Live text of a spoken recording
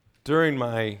During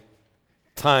my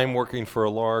time working for a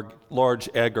large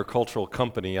agricultural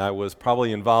company, I was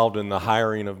probably involved in the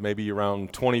hiring of maybe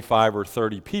around 25 or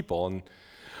 30 people. And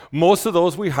most of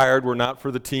those we hired were not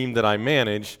for the team that I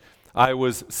managed. I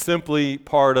was simply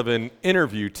part of an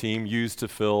interview team used to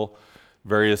fill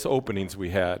various openings we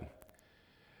had.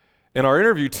 And our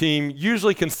interview team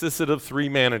usually consisted of 3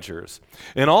 managers.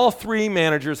 And all 3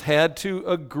 managers had to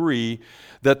agree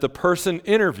that the person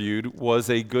interviewed was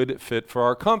a good fit for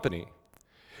our company.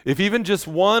 If even just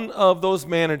one of those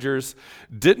managers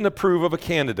didn't approve of a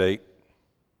candidate,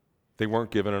 they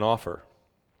weren't given an offer.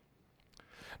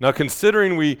 Now,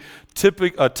 considering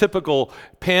a typical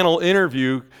panel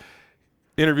interviewed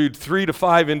 3 to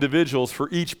 5 individuals for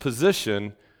each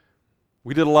position,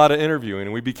 we did a lot of interviewing,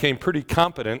 and we became pretty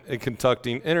competent in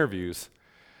conducting interviews.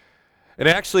 And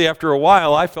actually, after a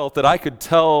while, I felt that I could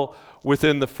tell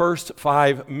within the first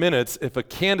 5 minutes if a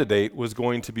candidate was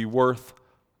going to be worth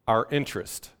our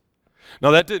interest. Now,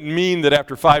 that didn't mean that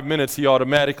after 5 minutes he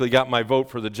automatically got my vote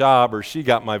for the job or she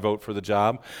got my vote for the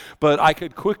job, but I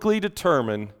could quickly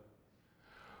determine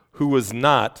who was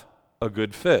not a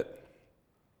good fit.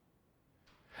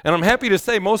 And I'm happy to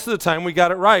say most of the time we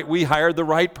got it right. We hired the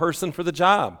right person for the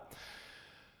job.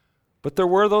 But there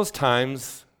were those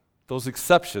times, those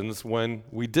exceptions, when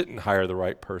we didn't hire the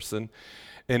right person.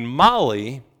 And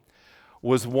Molly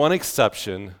was one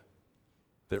exception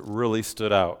that really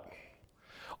stood out.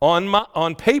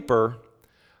 On paper,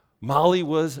 Molly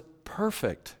was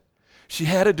perfect. She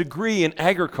had a degree in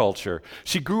agriculture.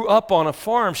 She grew up on a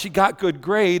farm. She got good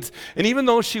grades. And even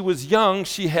though she was young,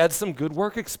 she had some good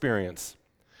work experience.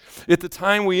 At the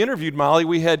time we interviewed Molly,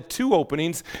 we had 2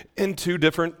 openings in 2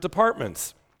 different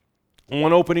departments.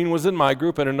 One opening was in my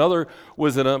group, and another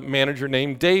was in a manager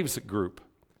named Dave's group.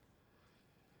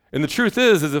 And the truth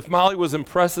is if Molly was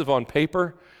impressive on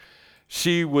paper,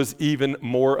 she was even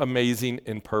more amazing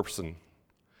in person.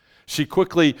 She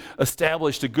quickly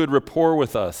established a good rapport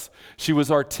with us. She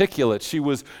was articulate. She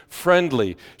was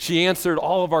friendly. She answered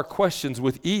all of our questions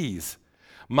with ease.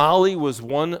 Molly was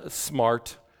one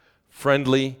smart,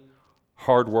 friendly,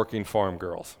 hardworking farm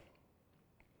girl.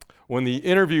 When the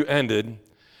interview ended,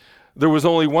 there was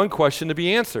only one question to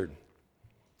be answered.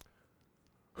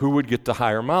 Who would get to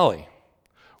hire Molly?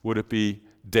 Would it be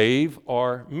Dave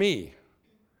or me?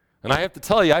 And I have to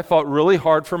tell you, I fought really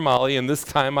hard for Molly, and this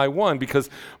time I won because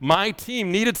my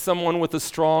team needed someone with a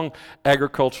strong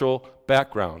agricultural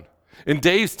background. And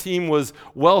Dave's team was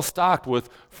well stocked with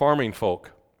farming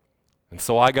folk. And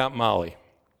so I got Molly.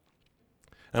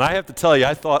 And I have to tell you,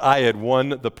 I thought I had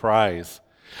won the prize.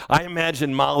 I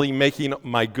imagined Molly making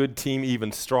my good team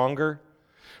even stronger.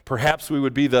 Perhaps we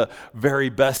would be the very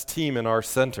best team in our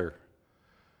center.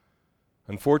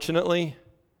 Unfortunately,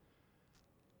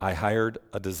 I hired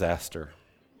a disaster.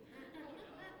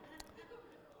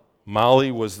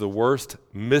 Molly was the worst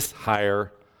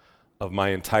mishire of my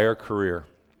entire career.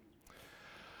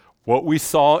 What we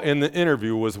saw in the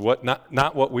interview was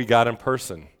not what we got in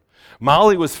person.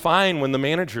 Molly was fine when the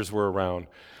managers were around,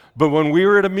 but when we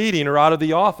were at a meeting or out of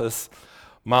the office,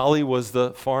 Molly was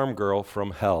the farm girl from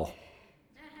hell.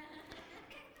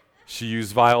 She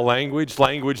used vile language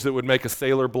that would make a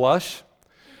sailor blush.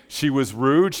 She was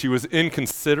rude. She was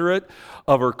inconsiderate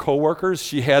of her coworkers.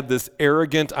 She had this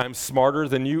arrogant, I'm smarter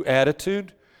than you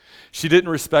attitude. She didn't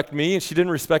respect me, and she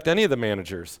didn't respect any of the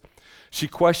managers. She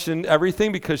questioned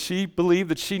everything because she believed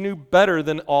that she knew better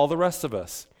than all the rest of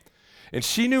us. And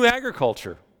she knew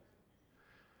agriculture,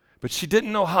 but she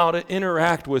didn't know how to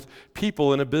interact with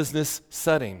people in a business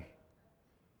setting.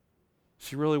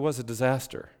 She really was a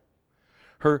disaster.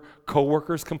 Her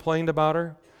coworkers complained about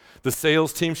her. The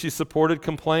sales team she supported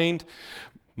complained.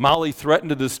 Molly threatened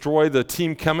to destroy the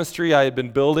team chemistry I had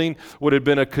been building. What had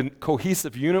been a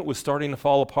cohesive unit was starting to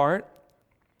fall apart.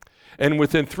 And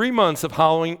within 3 months of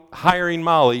hiring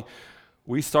Molly,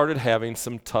 we started having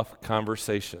some tough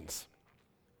conversations.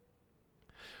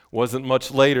 Wasn't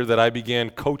much later that I began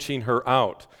coaching her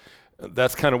out.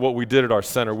 That's kind of what we did at our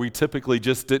center. We typically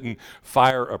just didn't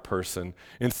fire a person.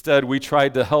 Instead, we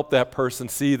tried to help that person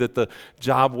see that the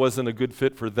job wasn't a good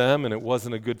fit for them and it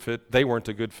wasn't a good fit, they weren't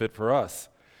a good fit for us.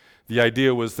 The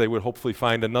idea was they would hopefully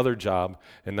find another job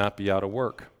and not be out of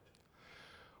work.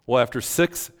 Well, after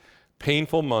 6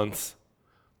 painful months,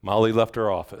 Molly left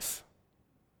our office.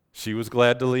 She was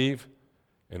glad to leave,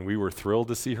 and we were thrilled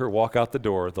to see her walk out the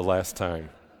door the last time.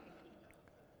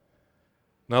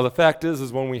 Now, the fact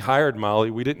is when we hired Molly,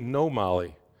 we didn't know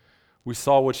Molly. We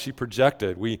saw what she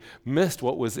projected. We missed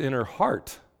what was in her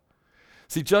heart.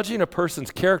 See, judging a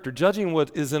person's character, judging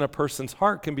what is in a person's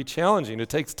heart can be challenging. It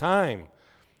takes time.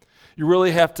 You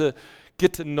really have to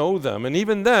get to know them. And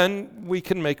even then, we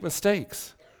can make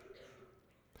mistakes.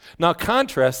 Now,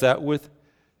 contrast that with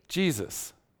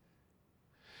Jesus.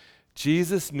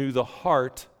 Jesus knew the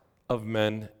heart of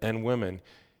men and women.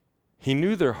 He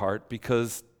knew their heart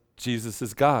because Jesus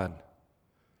is God.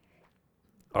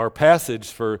 Our passage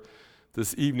for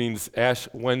this evening's Ash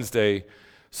Wednesday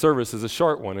service is a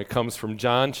short one. It comes from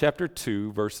John chapter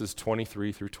 2, verses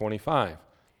 23 through 25.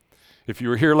 If you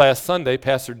were here last Sunday,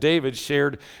 Pastor David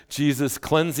shared Jesus'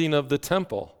 cleansing of the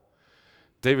temple.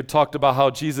 David talked about how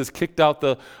Jesus kicked out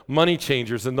the money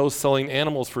changers and those selling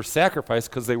animals for sacrifice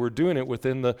because they were doing it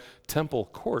within the temple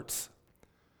courts.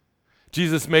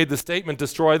 Jesus made the statement,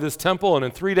 destroy this temple, and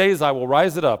in 3 days I will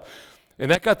rise it up. And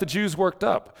that got the Jews worked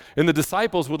up. And the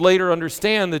disciples would later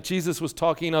understand that Jesus was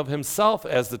talking of himself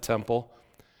as the temple,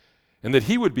 and that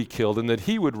he would be killed, and that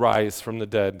he would rise from the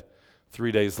dead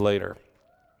 3 days later.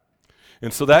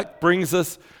 And so that brings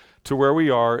us to where we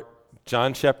are,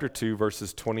 John chapter 2,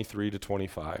 verses 23 to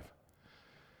 25.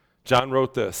 John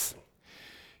wrote this.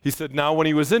 He said, "Now when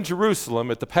he was in Jerusalem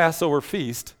at the Passover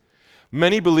feast,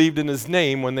 many believed in his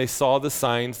name when they saw the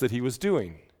signs that he was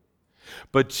doing.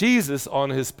 But Jesus,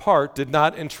 on his part, did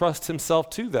not entrust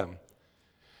himself to them,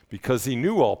 because he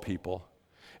knew all people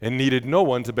and needed no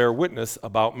one to bear witness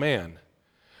about man,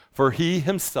 for he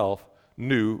himself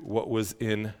knew what was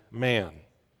in man."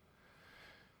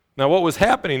 Now, what was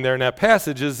happening there in that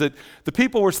passage is that the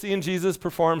people were seeing Jesus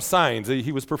perform signs.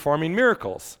 He was performing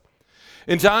miracles.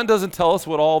 And John doesn't tell us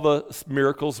what all the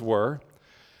miracles were,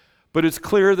 but it's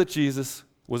clear that Jesus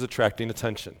was attracting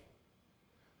attention.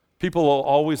 People will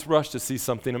always rush to see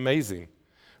something amazing.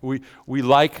 We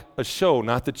like a show,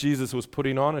 not that Jesus was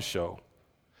putting on a show.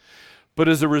 But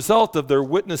as a result of their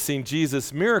witnessing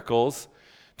Jesus' miracles,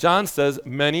 John says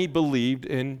many believed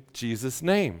in Jesus'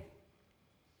 name.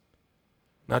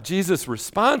 Now, Jesus'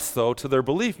 response, though, to their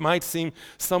belief might seem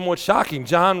somewhat shocking.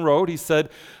 John wrote, he said,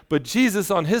 "But Jesus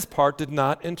on his part did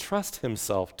not entrust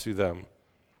himself to them."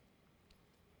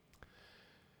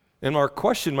 And our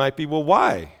question might be, well,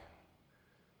 why?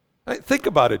 Think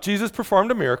about it. Jesus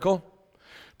performed a miracle.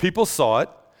 People saw it.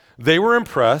 They were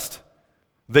impressed.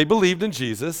 They believed in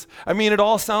Jesus. I mean, it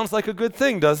all sounds like a good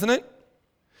thing, doesn't it?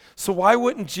 So why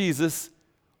wouldn't Jesus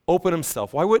open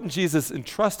himself? Why wouldn't Jesus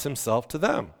entrust himself to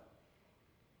them?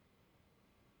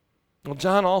 Well,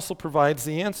 John also provides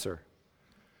the answer.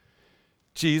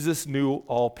 Jesus knew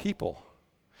all people.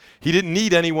 He didn't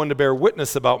need anyone to bear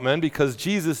witness about men because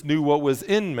Jesus knew what was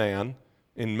in man,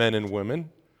 in men and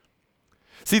women.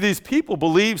 See, these people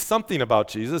believed something about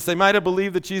Jesus. They might have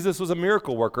believed that Jesus was a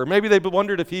miracle worker. Maybe they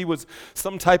wondered if he was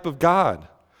some type of God.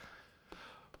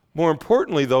 More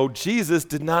importantly, though, Jesus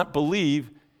did not believe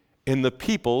in the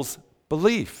people's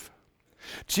belief.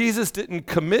 Jesus didn't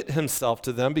commit himself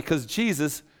to them because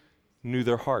Jesus knew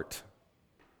their heart.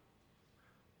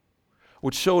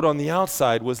 What showed on the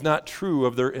outside was not true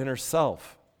of their inner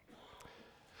self.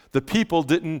 The people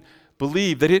didn't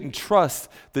believe, they didn't trust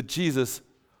that Jesus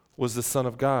was the Son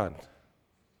of God.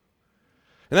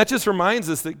 And that just reminds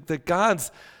us that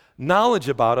God's knowledge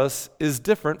about us is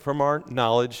different from our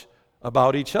knowledge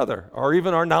about each other, or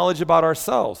even our knowledge about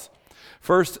ourselves.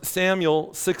 1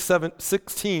 Samuel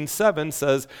 16:7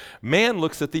 says, "Man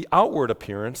looks at the outward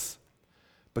appearance,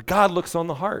 but God looks on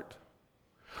the heart."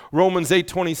 Romans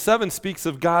 8:27 speaks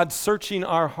of God searching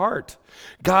our heart.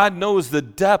 God knows the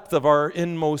depth of our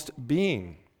inmost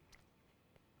being.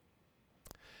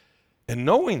 And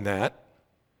knowing that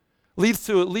leads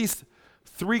to at least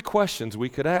 3 questions we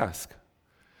could ask.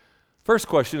 First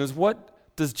question is,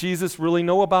 what does Jesus really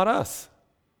know about us?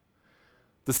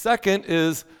 The second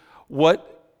is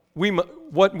what we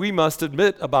must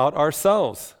admit about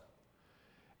ourselves.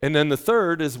 And then the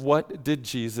third is, what did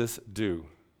Jesus do?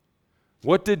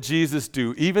 What did Jesus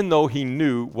do, even though he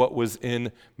knew what was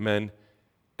in men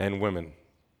and women?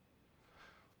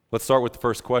 Let's start with the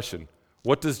first question.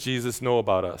 What does Jesus know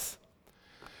about us?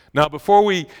 Now, before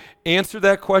we answer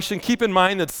that question, keep in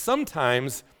mind that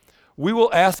sometimes we will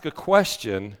ask a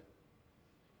question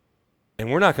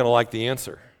and we're not going to like the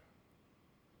answer.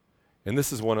 And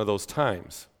this is one of those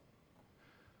times.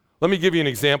 Let me give you an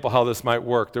example how this might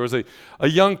work. There was a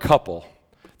young couple.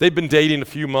 They'd been dating a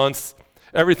few months.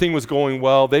 Everything was going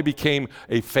well. They became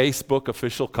a Facebook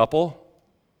official couple.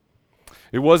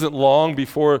 It wasn't long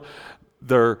before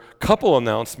their couple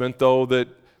announcement, though, that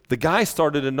the guy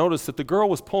started to notice that the girl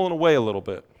was pulling away a little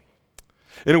bit.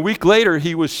 And a week later,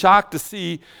 he was shocked to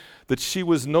see that she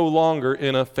was no longer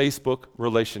in a Facebook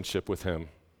relationship with him.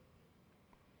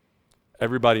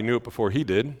 Everybody knew it before he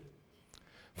did.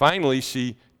 Finally,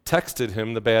 she texted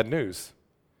him the bad news.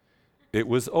 It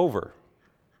was over.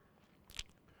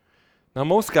 Now,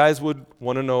 most guys would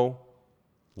want to know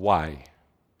why.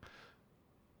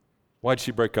 Why'd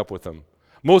she break up with him?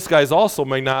 Most guys also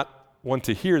may not want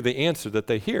to hear the answer that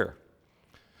they hear.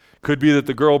 Could be that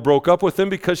the girl broke up with him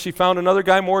because she found another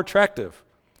guy more attractive,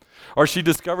 or she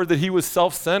discovered that he was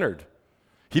self-centered.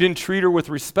 He didn't treat her with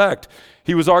respect.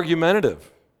 He was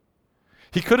argumentative.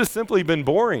 He could have simply been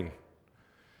boring.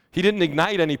 He didn't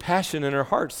ignite any passion in her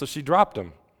heart, so she dropped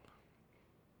him.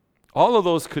 All of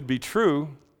those could be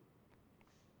true,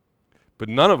 but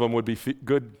none of them would be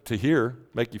good to hear,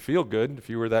 make you feel good if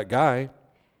you were that guy.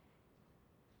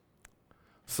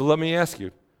 So let me ask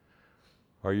you,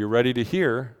 are you ready to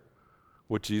hear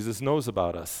what Jesus knows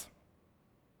about us?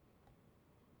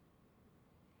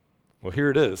 Well, here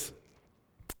it is.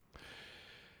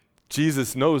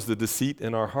 Jesus knows the deceit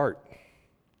in our heart.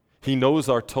 He knows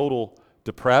our total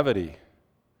depravity.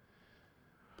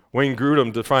 Wayne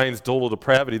Grudem defines total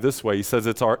depravity this way. He says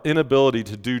it's our inability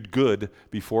to do good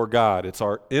before God. It's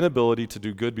our inability to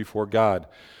do good before God.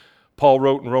 Paul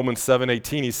wrote in Romans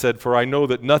 7:18, he said, "For I know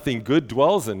that nothing good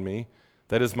dwells in me,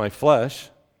 that is my flesh."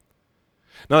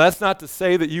 Now, that's not to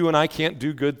say that you and I can't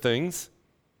do good things.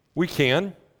 We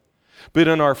can. But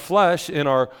in our flesh, in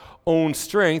our own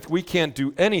strength, we can't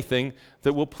do anything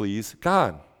that will please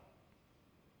God.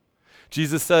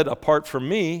 Jesus said, apart from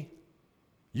me,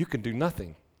 you can do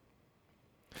nothing.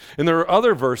 And there are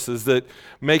other verses that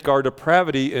make our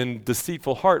depravity and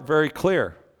deceitful heart very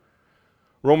clear.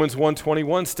 Romans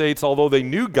 1:21 states, although they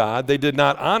knew God, they did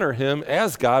not honor him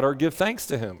as God or give thanks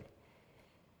to him.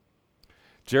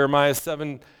 Jeremiah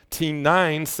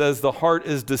 17:9 says, the heart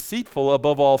is deceitful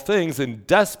above all things and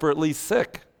desperately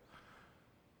sick.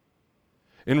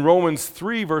 In Romans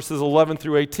 3, verses 11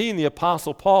 through 18, the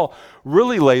Apostle Paul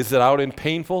really lays it out in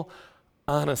painful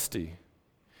honesty.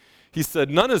 He said,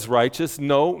 none is righteous,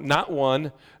 no, not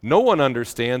one. No one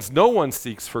understands, no one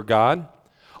seeks for God.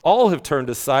 All have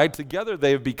turned aside, together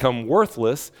they have become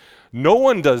worthless. No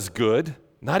one does good,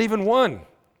 not even one.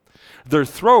 Their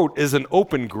throat is an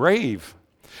open grave.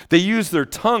 They use their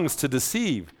tongues to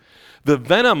deceive. The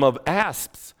venom of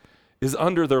asps is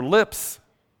under their lips.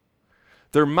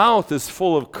 Their mouth is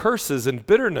full of curses and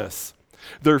bitterness.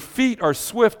 Their feet are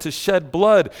swift to shed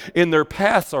blood. In their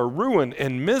paths are ruin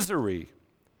and misery.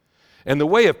 And the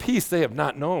way of peace they have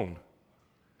not known.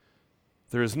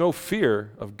 There is no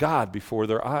fear of God before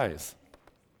their eyes.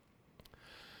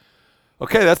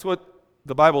 Okay, that's what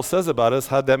the Bible says about us.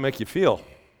 How'd that make you feel?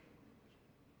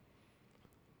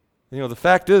 You know, the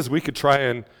fact is, we could try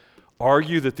and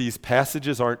argue that these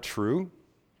passages aren't true,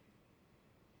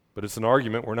 but it's an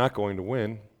argument we're not going to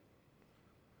win.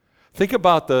 Think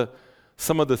about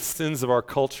some of the sins of our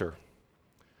culture.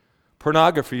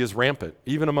 Pornography is rampant,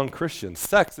 even among Christians.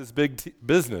 Sex is big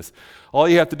business. All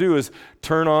you have to do is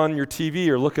turn on your TV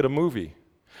or look at a movie.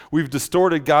 We've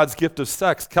distorted God's gift of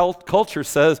sex. Culture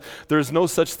says there's no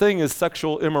such thing as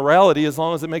sexual immorality as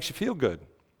long as it makes you feel good.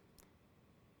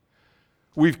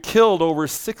 We've killed over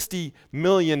 60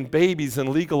 million babies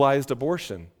in legalized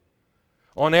abortion.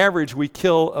 On average, we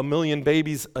kill 1 million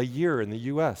babies a year in the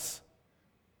U.S.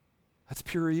 That's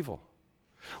pure evil.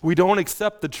 We don't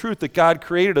accept the truth that God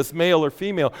created us male or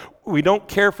female. We don't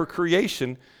care for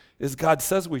creation as God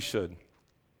says we should.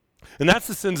 And that's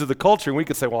the sins of the culture. And we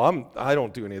could say, well, I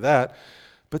don't do any of that.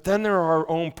 But then there are our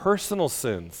own personal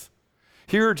sins.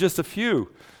 Here are just a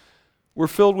few. We're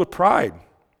filled with pride.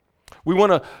 We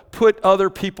want to put other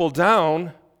people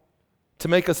down to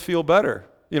make us feel better.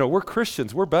 You know, we're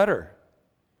Christians. We're better.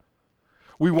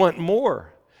 We want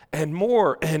more and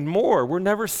more and more. We're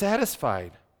never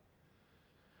satisfied.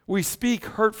 We speak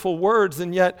hurtful words,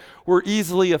 and yet we're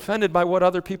easily offended by what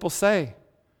other people say.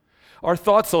 Our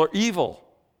thoughts are evil.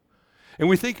 And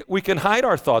we think we can hide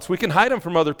our thoughts. We can hide them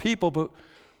from other people, but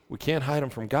we can't hide them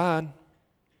from God.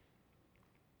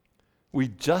 We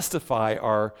justify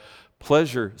our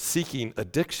pleasure-seeking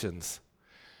addictions.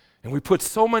 And we put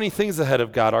so many things ahead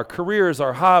of God, our careers,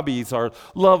 our hobbies, our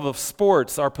love of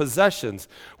sports, our possessions.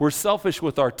 We're selfish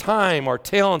with our time, our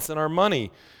talents, and our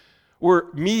money.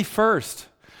 We're me first.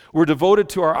 We're devoted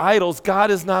to our idols.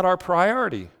 God is not our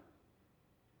priority.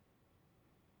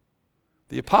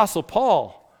 The Apostle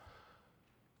Paul,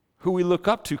 who we look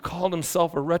up to, called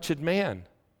himself a wretched man.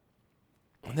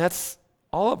 And that's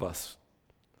all of us.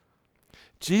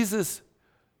 Jesus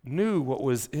knew what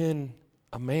was in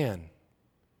a man.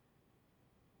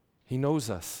 He knows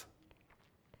us.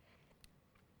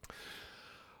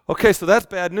 Okay, so that's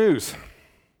bad news.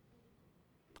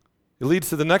 It leads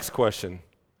to the next question.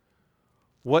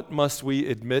 What must we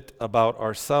admit about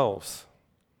ourselves?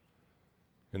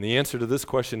 And the answer to this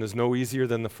question is no easier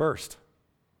than the first.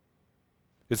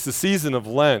 It's the season of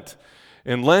Lent,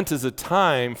 And Lent is a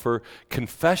time for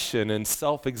confession and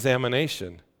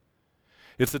self-examination.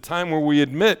 It's a time where we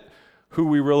admit who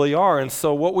we really are. And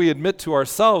so what we admit to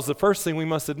ourselves, the first thing we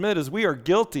must admit is we are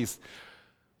guilty.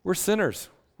 We're sinners.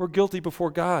 We're guilty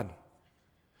before God.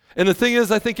 And the thing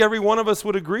is, I think every one of us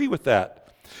would agree with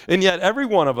that. And yet every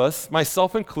one of us,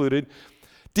 myself included,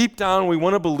 deep down we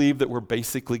want to believe that we're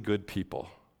basically good people.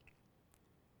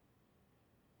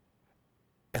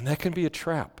 And that can be a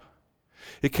trap.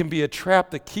 It can be a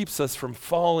trap that keeps us from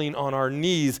falling on our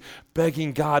knees,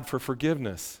 begging God for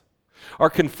forgiveness. Our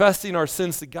confessing our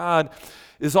sins to God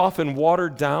is often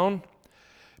watered down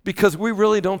because we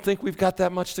really don't think we've got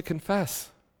that much to confess.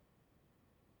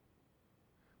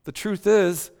 The truth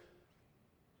is,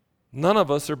 none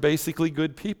of us are basically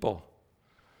good people.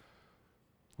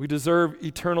 We deserve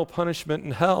eternal punishment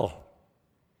in hell.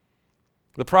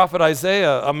 The prophet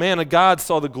Isaiah, a man of God,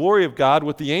 saw the glory of God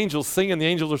with the angels singing. The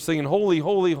angels are singing, "Holy,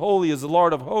 holy, holy is the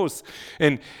Lord of hosts."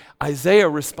 And Isaiah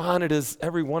responded as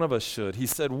every one of us should. He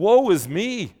said, "Woe is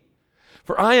me,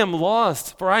 for I am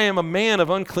lost, for I am a man of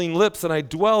unclean lips, and I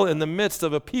dwell in the midst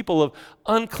of a people of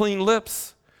unclean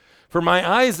lips. For my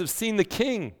eyes have seen the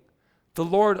King, the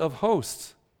Lord of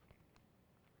hosts."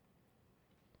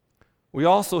 We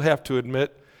also have to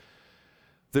admit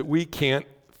that we can't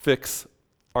fix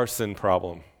our sin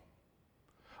problem.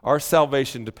 Our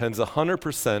salvation depends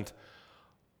 100%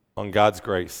 on God's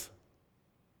grace.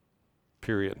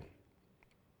 Period.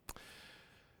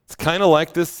 It's kind of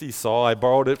like this seesaw. I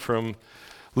borrowed it from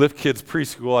Lift Kids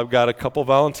Preschool. I've got a couple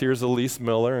volunteers, Elise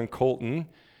Miller and Colton.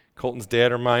 Colton's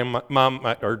dad or mom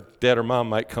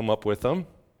might come up with them.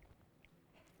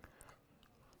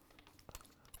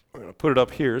 I'm going to put it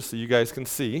up here so you guys can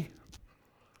see.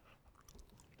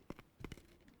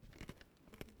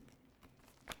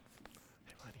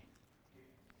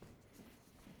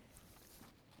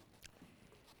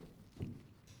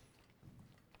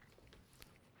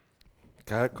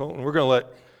 Got it, Colton? We're going to let,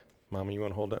 Mama, you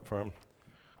want to hold that for him?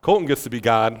 Colton gets to be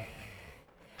God.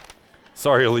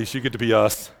 Sorry, Elise, you get to be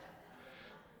us.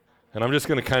 And I'm just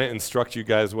going to kind of instruct you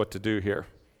guys what to do here,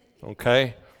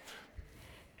 okay?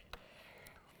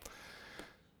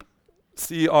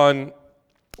 See, on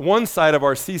one side of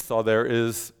our seesaw there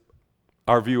is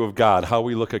our view of God, how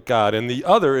we look at God, and the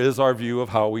other is our view of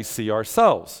how we see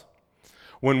ourselves.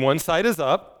 When one side is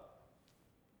up,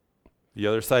 the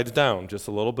other side's down just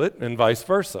a little bit, and vice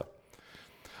versa.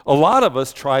 A lot of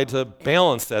us try to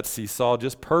balance that seesaw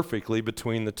just perfectly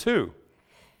between the two.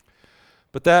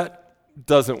 But that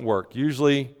doesn't work.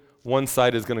 Usually, one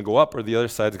side is going to go up or the other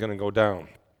side is going to go down.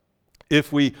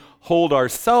 If we hold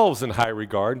ourselves in high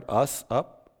regard, us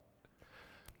up,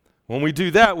 when we do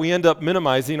that, we end up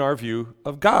minimizing our view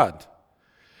of God.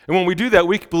 And when we do that,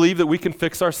 we believe that we can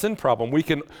fix our sin problem. We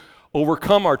can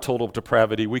overcome our total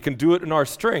depravity. We can do it in our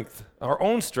strength, our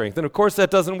own strength. And of course,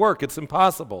 that doesn't work. It's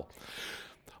impossible.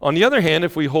 On the other hand,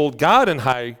 if we hold God in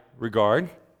high regard,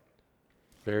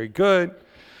 very good,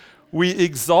 we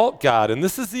exalt God. And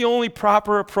this is the only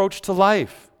proper approach to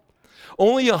life.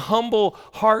 Only a humble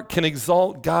heart can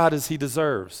exalt God as he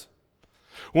deserves.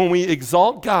 When we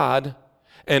exalt God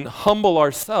and humble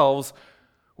ourselves,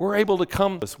 we're able to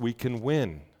come to this. We can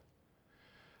win.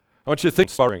 I want you to think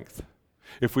about strength.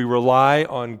 If we rely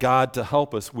on God to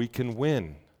help us, we can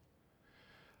win.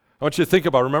 I want you to think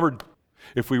about, remember,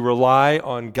 if we rely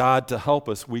on God to help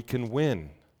us, we can win.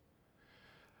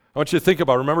 I want you to think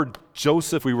about, remember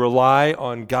Joseph, we rely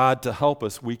on God to help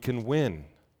us, we can win.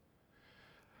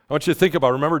 I want you to think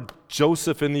about, remember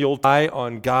Joseph in the Old Testament, rely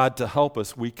on God to help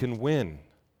us, we can win.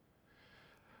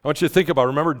 I want you to think about,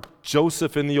 remember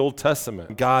Joseph in the Old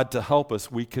Testament, God to help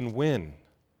us, we can win.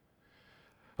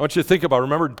 I want you to think about,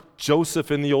 remember Joseph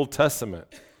in the Old Testament.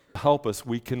 Help us,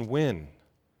 we can win.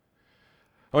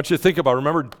 I want you to think about,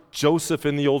 remember Joseph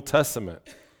in the Old Testament.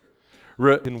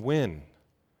 Can win.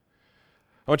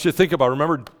 I want you to think about,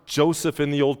 remember Joseph in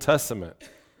the Old Testament.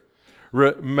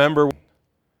 Remember.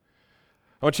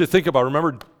 I want you to think about,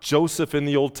 remember Joseph in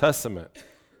the Old Testament.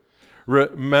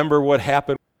 Remember what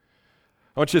happened.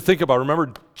 I want you to think about,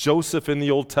 remember Joseph in the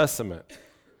Old Testament.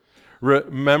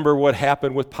 Remember what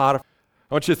happened with Potiphar.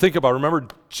 I want you to think about, remember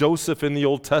Joseph in the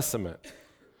Old Testament.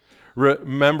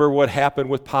 Remember what happened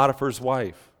with Potiphar's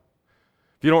wife.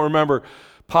 If you don't remember,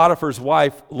 Potiphar's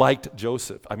wife liked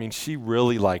Joseph. I mean, she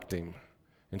really liked him.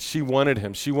 And she wanted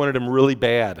him. She wanted him really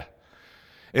bad.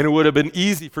 And it would have been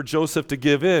easy for Joseph to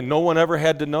give in. No one ever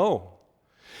had to know.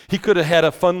 He could have had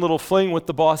a fun little fling with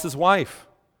the boss's wife.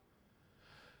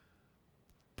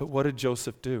 But what did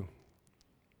Joseph do?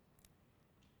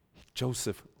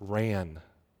 Joseph ran.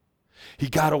 He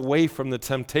got away from the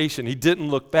temptation. He didn't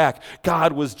look back.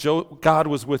 God was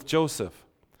with Joseph.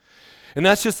 And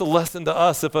that's just a lesson to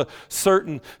us. If a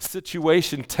certain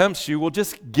situation tempts you, well,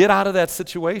 just get out of that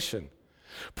situation.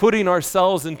 Putting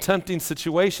ourselves in tempting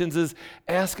situations is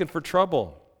asking for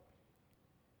trouble.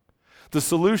 The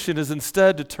solution is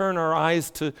instead to turn our eyes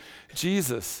to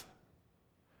Jesus.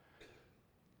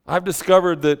 I've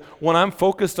discovered that when I'm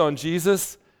focused on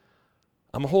Jesus,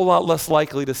 I'm a whole lot less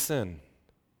likely to sin.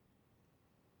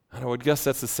 And I would guess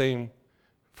that's the same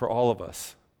for all of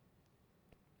us.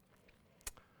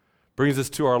 Brings us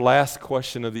to our last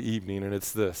question of the evening, and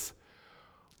it's this.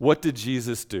 What did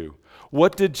Jesus do?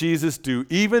 What did Jesus do,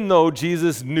 even though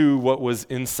Jesus knew what was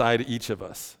inside each of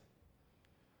us?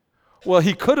 Well,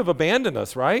 he could have abandoned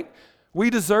us, right? We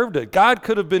deserved it. God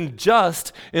could have been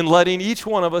just in letting each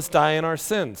one of us die in our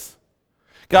sins.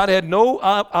 God had no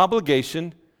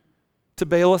obligation to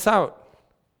bail us out.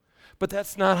 But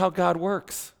that's not how God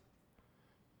works.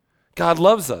 God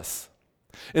loves us.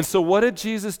 And so what did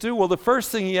Jesus do? Well, the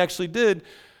first thing he actually did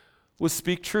was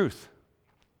speak truth.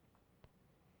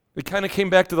 It kind of came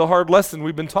back to the hard lesson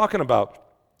we've been talking about.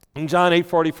 In John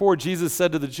 8:44, Jesus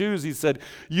said to the Jews, he said,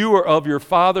 "You are of your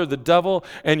father, the devil,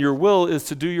 and your will is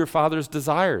to do your father's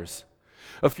desires."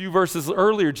 A few verses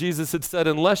earlier, Jesus had said,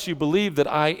 "Unless you believe that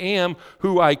I am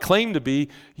who I claim to be,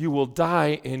 you will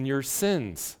die in your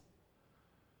sins."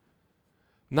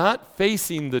 Not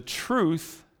facing the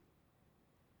truth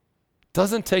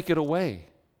doesn't take it away.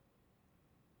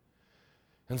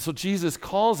 And so Jesus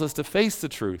calls us to face the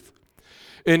truth.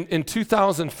 In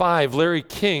 2005, Larry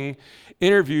King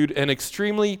interviewed an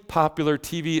extremely popular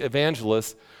TV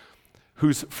evangelist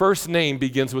whose first name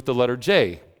begins with the letter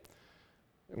J.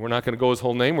 We're not going to go his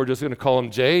whole name. We're just going to call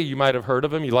him Jay. You might have heard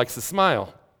of him. He likes to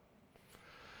smile.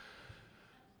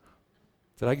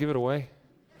 Did I give it away?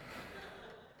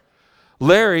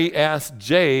 Larry asked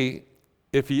Jay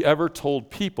if he ever told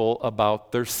people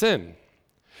about their sin.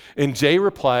 And Jay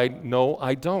replied, "No,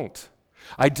 I don't.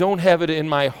 I don't have it in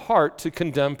my heart to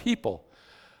condemn people.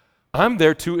 I'm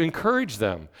there to encourage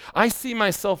them. I see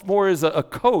myself more as a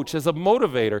coach, as a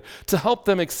motivator, to help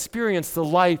them experience the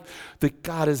life that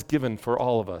God has given for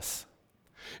all of us."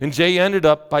 And Jay ended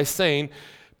up by saying,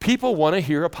 people want to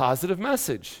hear a positive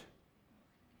message.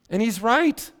 And he's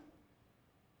right.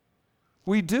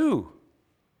 We do.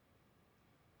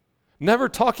 Never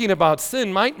talking about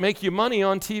sin might make you money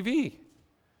on TV.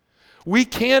 We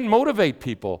can motivate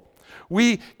people.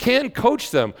 We can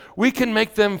coach them. We can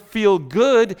make them feel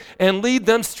good and lead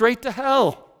them straight to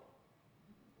hell.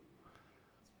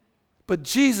 But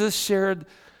Jesus shared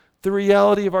the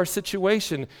reality of our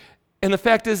situation. And the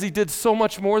fact is, he did so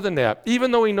much more than that.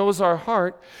 Even though he knows our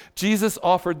heart, Jesus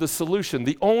offered the solution,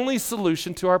 the only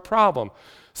solution to our problem.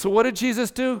 So what did Jesus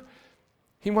do?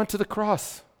 He went to the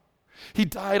cross. He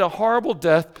died a horrible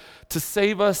death to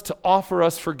save us, to offer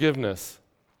us forgiveness.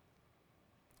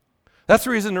 That's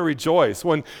a reason to rejoice.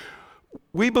 When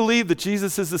we believe that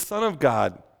Jesus is the Son of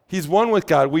God, he's one with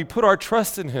God, we put our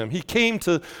trust in him. He came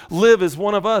to live as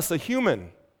one of us, a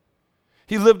human.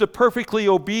 He lived a perfectly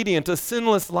obedient, a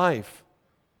sinless life.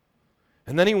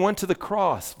 And then he went to the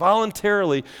cross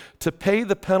voluntarily to pay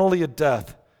the penalty of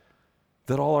death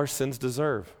that all our sins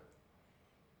deserve.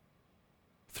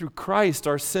 Through Christ,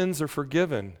 our sins are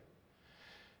forgiven.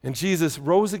 And Jesus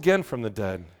rose again from the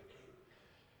dead.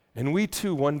 And we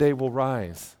too one day will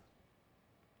rise.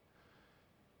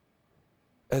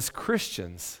 As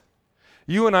Christians,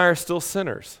 you and I are still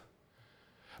sinners,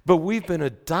 but we've been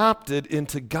adopted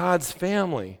into God's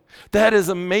family. That is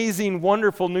amazing,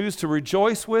 wonderful news to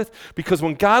rejoice with, because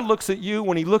when God looks at you,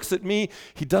 when he looks at me,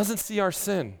 he doesn't see our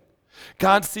sin.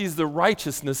 God sees the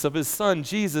righteousness of his Son,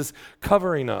 Jesus,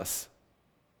 covering us.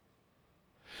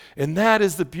 And that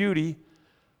is the beauty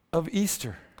of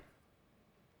Easter.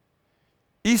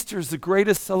 Easter is the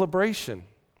greatest celebration.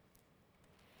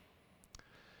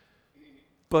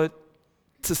 But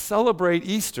to celebrate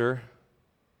Easter,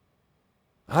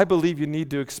 I believe you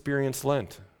need to experience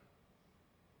Lent.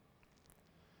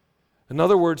 In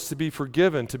other words, to be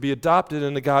forgiven, to be adopted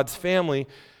into God's family,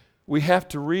 we have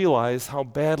to realize how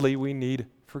badly we need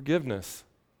forgiveness.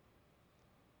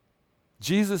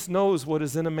 Jesus knows what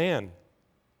is in a man.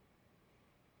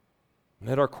 And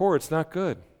at our core, it's not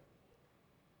good.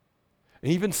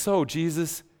 And even so,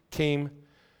 Jesus came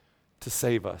to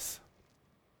save us.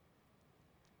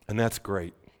 And that's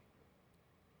great.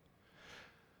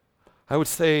 I would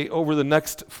say over the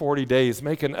next 40 days,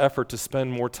 make an effort to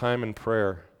spend more time in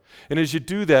prayer. And as you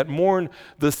do that, mourn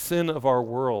the sin of our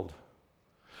world.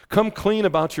 Come clean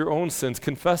about your own sins.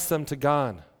 Confess them to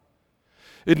God.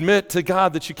 Admit to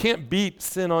God that you can't beat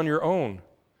sin on your own.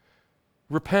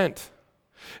 Repent.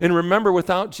 And remember,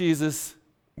 without Jesus,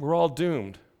 we're all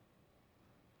doomed.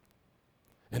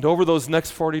 And over those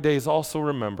next 40 days, also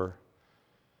remember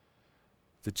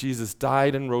that Jesus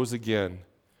died and rose again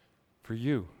for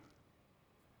you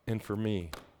and for me.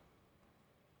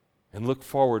 And look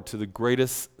forward to the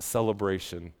greatest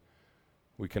celebration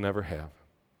we can ever have.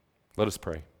 Let us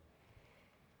pray.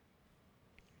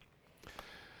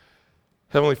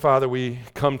 Heavenly Father, we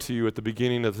come to you at the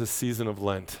beginning of this season of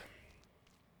Lent.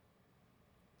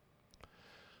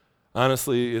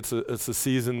 Honestly, it's a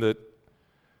season that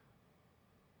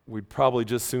we'd probably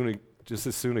just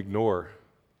as soon ignore.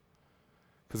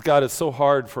 Because God, it's so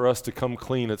hard for us to come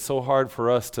clean. It's so hard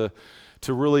for us to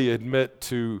really admit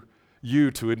to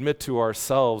you, to admit to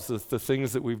ourselves the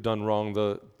things that we've done wrong,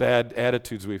 the bad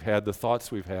attitudes we've had, the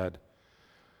thoughts we've had.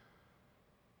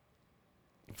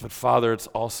 But Father, it's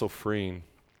also freeing.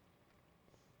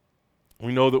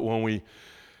 We know that when we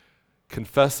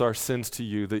confess our sins to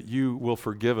you, that you will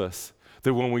forgive us.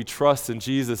 That when we trust in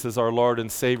Jesus as our Lord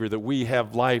and Savior, that we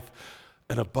have life,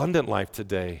 an abundant life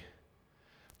today.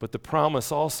 But the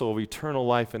promise also of eternal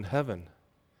life in heaven.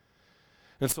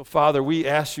 And so, Father, we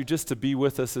ask you just to be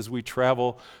with us as we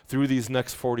travel through these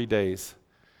next 40 days.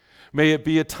 May it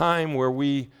be a time where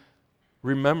we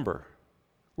remember,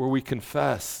 where we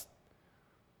confess,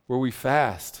 where we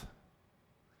fast,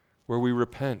 where we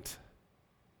repent.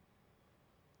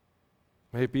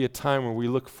 May it be a time where we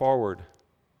look forward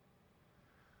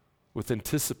with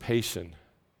anticipation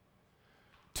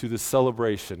to the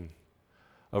celebration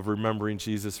of remembering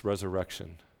Jesus'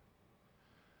 resurrection.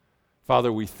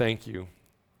 Father, we thank you.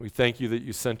 We thank you that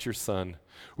you sent your Son.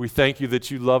 We thank you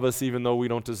that you love us even though we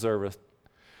don't deserve it.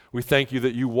 We thank you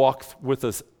that you walk with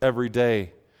us every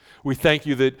day. We thank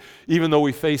you that even though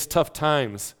we face tough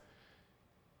times,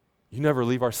 you never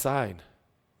leave our side.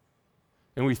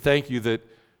 And we thank you that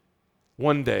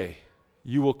one day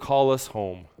you will call us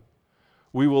home.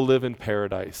 We will live in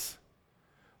paradise.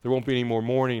 There won't be any more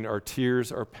mourning or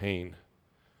tears or pain.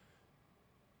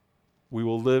 We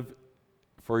will live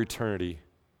for eternity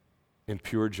in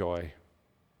pure joy.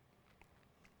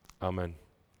 Amen.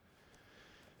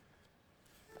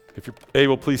 If you're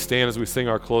able, please stand as we sing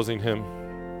our closing hymn.